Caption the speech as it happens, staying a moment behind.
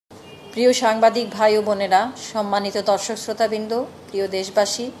প্রিয় সাংবাদিক ভাই ও বোনেরা, সম্মানিত দর্শক শ্রোতাবৃন্দ, প্রিয়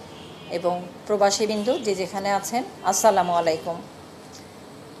দেশবাসী এবং প্রবাসীবৃন্দ যে যেখানে আছেন, আসসালামু আলাইকুম।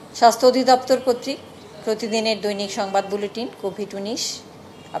 স্বাস্থ্য অধিদপ্তর কর্তৃক প্রতিদিনের দৈনিক সংবাদ বুলেটিন কোভিড-19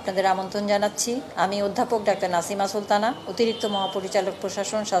 আপনাদের আমন্ত্রণ জানাচ্ছি। আমি অধ্যাপক ডাক্তার নাসিমা সুলতানা, অতিরিক্ত মহাপরিচালক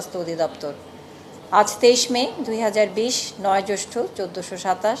প্রশাসন, স্বাস্থ্য অধিদপ্তর। আজ 23 মে 2020, 9 জ্যৈষ্ঠ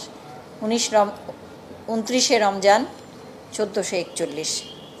 1427, 29 রমজান 1441।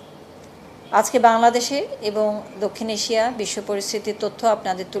 আজকে বাংলাদেশের এবং দক্ষিণ এশিয়া বিশ্ব পরিস্থিতির তথ্য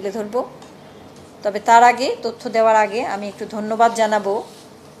আপনাদের তুলে ধরব। তবে তার আগে, তথ্য দেওয়ার আগে আমি একটু ধন্যবাদ জানাবো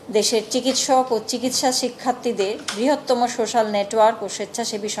দেশের চিকিৎসক ও চিকিৎসা শিক্ষার্থীদের বৃহত্তম সোশ্যাল নেটওয়ার্ক ও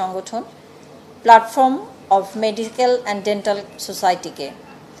স্বেচ্ছাসেবী সংগঠন platform of medical and dental সোসাইটিকে।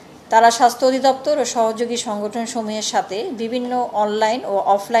 তারা স্বাস্থ্য অধিদপ্তর ও সহযোগী সংগঠনসমূহের সাথে বিভিন্ন অনলাইন ও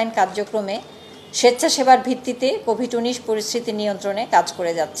অফলাইন কার্যক্রমে স্বেচ্ছাসেবার ভিত্তিতে কোভিড-19 পরিস্থিতি নিয়ন্ত্রণে কাজ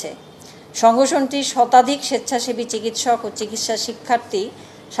করে যাচ্ছে। সংগঠনটির শতাধিক স্বেচ্ছাসেবী চিকিৎসক ও চিকিৎসা শিক্ষার্থী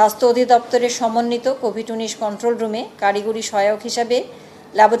স্বাস্থ্য অধিদপ্তরের সমন্বিত কোভিড-19 কন্ট্রোল রুমে কারিগরি সহায়ক হিসাবে,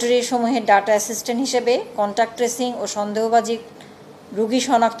 ল্যাবরেটরিসমূহের ডাটা অ্যাসিস্ট্যান্ট হিসেবে, কন্ট্যাক্ট ট্রেসিং ও সন্দেহবাজি রোগী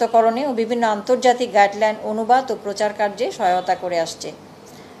শনাক্তকরণে ও বিভিন্ন আন্তর্জাতিক গাইডলাইন অনুবাদ ও প্রচার কার্যে সহায়তা করে আসছে।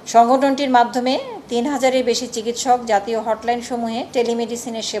 সংগঠনটির মাধ্যমে 3000-এর বেশি চিকিৎসক জাতীয় হটলাইনসমূহে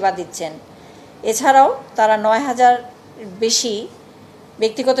টেলিমেডিসিনের সেবা দিচ্ছেন। এছাড়াও তারা 9000 বেশি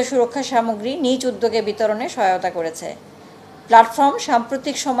ব্যক্তিগত সুরক্ষা সামগ্রী নিজ উদ্যোগে বিতরণে সহায়তা করেছে। প্ল্যাটফর্ম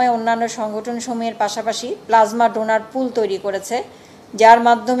সাম্প্রতিক সময়ে অন্যান্য সংগঠনসমূহের পাশাপাশি প্লাজমা ডোনার পুল তৈরি করেছে, যার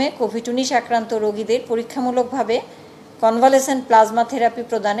মাধ্যমে কোভিড-19 আক্রান্ত রোগীদের পরীক্ষামূলকভাবে কনভালেসেন্ট প্লাজমা থেরাপি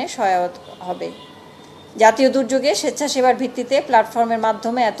প্রদানে সহায়ক হবে। জাতীয় দুর্যোগে স্বেচ্ছাসেবার ভিত্তিতে প্ল্যাটফর্মের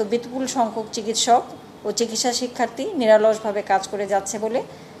মাধ্যমে এত বিপুল সংখ্যক চিকিৎসক ও চিকিৎসা শিক্ষার্থী নিরলসভাবে কাজ করে যাচ্ছে বলে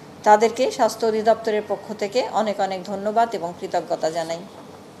তাদেরকে স্বাস্থ্য অধিদপ্তরের পক্ষ থেকে অনেক অনেক ধন্যবাদ এবং কৃতজ্ঞতা জানাই।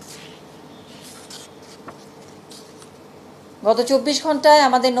 গত 24 ঘন্টায়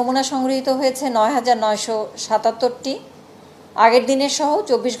আমাদের নমুনা সংগৃহীত হয়েছে 9977টি। আগের দিনের সহ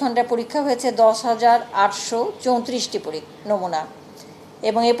 24 ঘন্টায় পরীক্ষা হয়েছে 10,834টি নমুনা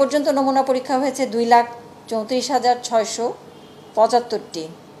এবং এ পর্যন্ত নমুনা পরীক্ষা হয়েছে 2,34,675টি।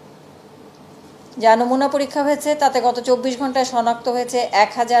 যা নমুনা পরীক্ষা হয়েছে তাতে গত 24 ঘন্টায় শনাক্ত হয়েছে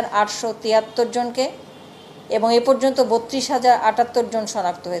 1,873 জনকে এবং এ পর্যন্ত 32,078 জন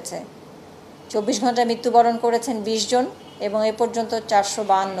শনাক্ত হয়েছে। 24 ঘন্টায় মৃত্যুবরণ করেছেন 20 জন এবং এ পর্যন্ত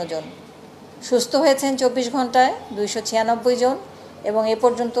 452 জন। সুস্থ হয়েছেন 24 ঘন্টায় 296 জন এবং এ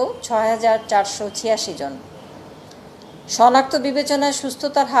পর্যন্ত 6,486 জন। শনাক্ত বিবেচনায়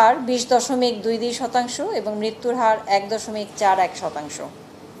সুস্থতার হার 20.22% এবং মৃত্যুর হার 1.41%।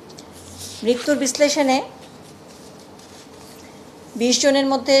 মৃত্যুর বিশ্লেষণে 20 জনের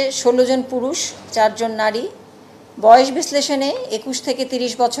মধ্যে 16 জন পুরুষ, 4 জন নারী। বয়স বিশ্লেষণে 21 থেকে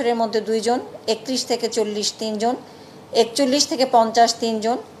 30 বছরের মধ্যে 2 জন, 31 থেকে 40 3 জন, 41 থেকে 50 3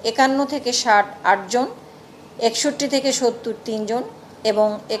 জন, 51 থেকে 60 8 জন, 61 থেকে 70 3 জন এবং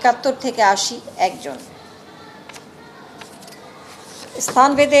 71 থেকে 80 1 জন।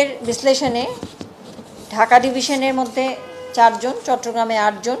 স্থানভেদের বিশ্লেষণে ঢাকা ডিভিশনের মধ্যে 4 জন, চট্টগ্রামে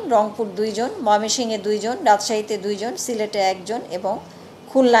 8 জন, রংপুর 2 জন, ময়মনসিংহে 2 জন, রাজশাহীতে 2 জন, সিলেটে 1 জন এবং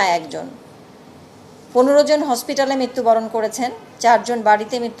খুলনায় 1 জন। 15 জন হসপিটালে মৃত্যুবরণ করেছেন, 4 জন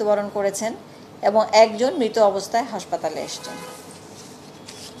বাড়িতে মৃত্যুবরণ করেছেন এবং 1 জন মৃত অবস্থায় হাসপাতালে এসেছেন।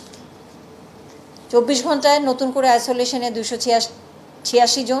 24 ঘন্টায় নতুন করে আইসোলেশনে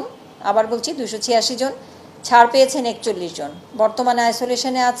 286 জন, আবার বলছি 286 জন, ছাড় পেয়েছেন 41 জন। বর্তমানে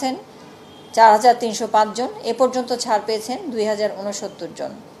আইসোলেশনে আছেন 4,305 জন, এ পর্যন্ত ছাড় পেয়েছেন 2,069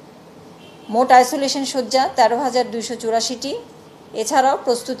 জন। মোট আইসোলেশন শয্যা 13,284টি। এছাড়াও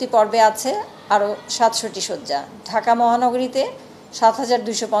প্রস্তুতি পর্বে আছে আরও 700টি শয্যা। ঢাকা মহানগরীতে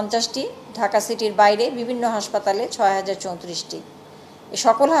 7,250টি, ঢাকা সিটির বাইরে বিভিন্ন হাসপাতালে 6,034টি। এ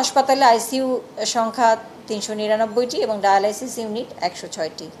সকল হাসপাতালে আইসিইউ সংখ্যা 399টি এবং ডায়ালাইসিস ইউনিট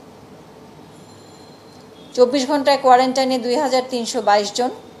 106টি। 24 ঘন্টায় কোয়ারেন্টাইনে 2,322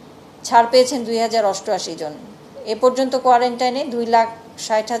 জন, ছাড় পেয়েছেন 2,088 জন। এ পর্যন্ত কোয়ারেন্টাইনে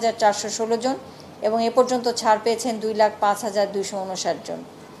 2,60,416 জন এবং এ পর্যন্ত ছাড় পেয়েছেন 2,05,259 জন।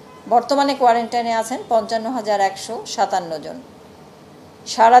 বর্তমানে কোয়ারেন্টাইনে আছেন 55,157 জন।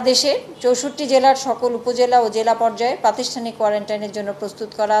 সারা দেশের 64 জেলার সকল উপজেলা ও জেলা পর্যায়ে প্রাতিষ্ঠানিক কোয়ারেন্টাইনের জন্য প্রস্তুত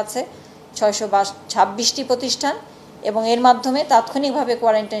করা আছে 626টি প্রতিষ্ঠান এবং এর মাধ্যমে তাৎক্ষণিকভাবে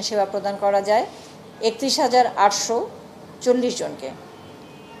কোয়ারেন্টাইন সেবা প্রদান করা যায় 31,840 জনকে।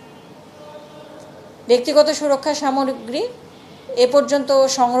 ব্যক্তিগত সুরক্ষা সামগ্রী এ পর্যন্ত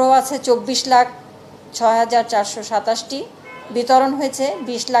সংগ্রহ আছে 24,06,427টি, বিতরণ হয়েছে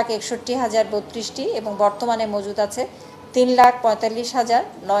 20,61,032টি এবং বর্তমানে মজুদ আছে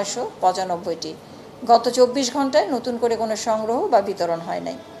 3,45,995টি। গত 24 ঘন্টায় নতুন করে কোনো সংগ্রহ বা বিতরণ হয়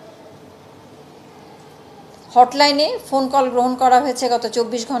নাই। হটলাইনে ফোন কল গ্রহণ করা হয়েছে গত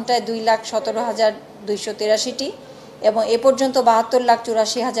 24 ঘন্টায় 2,17,283টি এবং এ পর্যন্ত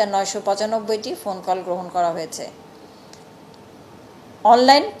 72,84,995টি ফোন কল গ্রহণ করা হয়েছে।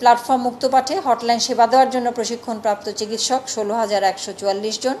 অনলাইন প্ল্যাটফর্ম মুক্তপাঠে হটলাইন সেবা দেওয়ার জন্য প্রশিক্ষণপ্রাপ্ত চিকিৎসক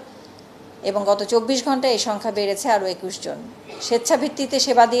 16,144 জন এবং গত 24 ঘন্টায় এই সংখ্যা বেড়েছে আরও 21 জন। স্বেচ্ছাভিত্তিতে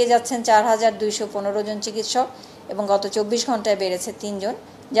সেবা দিয়ে যাচ্ছেন 4,215 জন চিকিৎসক এবং গত 24 ঘন্টায় বেড়েছে 3 জন,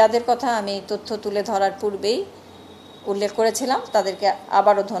 যাদের কথা আমি তথ্য তুলে ধরার পূর্বেই উল্লেখ করেছিলাম। তাদেরকে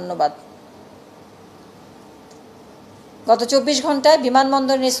আবারও ধন্যবাদ। গত 24 ঘন্টায়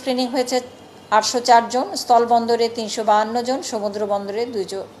বিমানবন্দরে স্ক্রিনিং হয়েছে 804 জন, স্থলবন্দরে 352 জন, সমুদ্র বন্দরে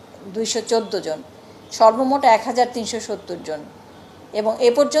 214 জন, সর্বমোট 1,370 জন এবং এ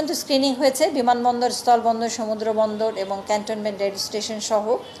পর্যন্ত স্ক্রিনিং হয়েছে বিমানবন্দর, স্থলবন্দর, সমুদ্র বন্দর এবং ক্যান্টনমেন্ট রেল স্টেশন সহ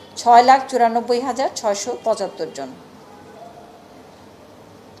 6,94,675 জন।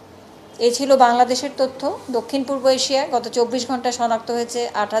 এই ছিল বাংলাদেশের তথ্য। দক্ষিণ পূর্ব এশিয়ায় গত 24 ঘন্টায় শনাক্ত হয়েছে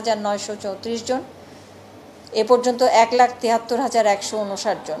 8,934 জন, এ পর্যন্ত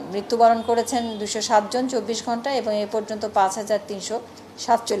 1,73,159 জন। মৃত্যুবরণ করেছেন 207 জন 24 ঘন্টায় এবং এ পর্যন্ত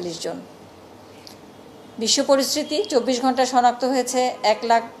 5,347 জন। বিশ্ব পরিস্থিতি: 24 ঘন্টায় শনাক্ত হয়েছে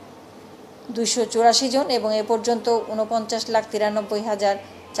 1,284 জন এবং এ পর্যন্ত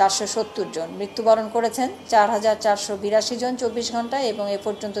 49,93,470 জন। মৃত্যুবরণ করেছেন 4,482 জন 24 ঘন্টায় এবং এ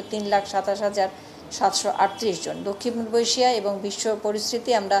পর্যন্ত 3,27,738 জন। দক্ষিণ পূর্ব এশিয়া এবং বিশ্ব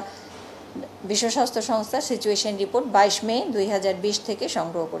পরিস্থিতি আমরা বিশ্ব স্বাস্থ্য সংস্থার সিচুয়েশন রিপোর্ট 22 মে 2020 থেকে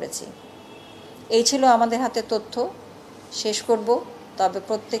সংগ্রহ করেছি। এই ছিল আমাদের হাতে তথ্য। শেষ করব, তবে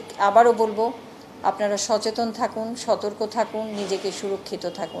আবারও বলবো, আপনারা সচেতন থাকুন, সতর্ক থাকুন, নিজেকে সুরক্ষিত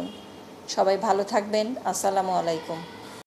থাকুন। সবাই ভালো থাকবেন। আসসালামু আলাইকুম।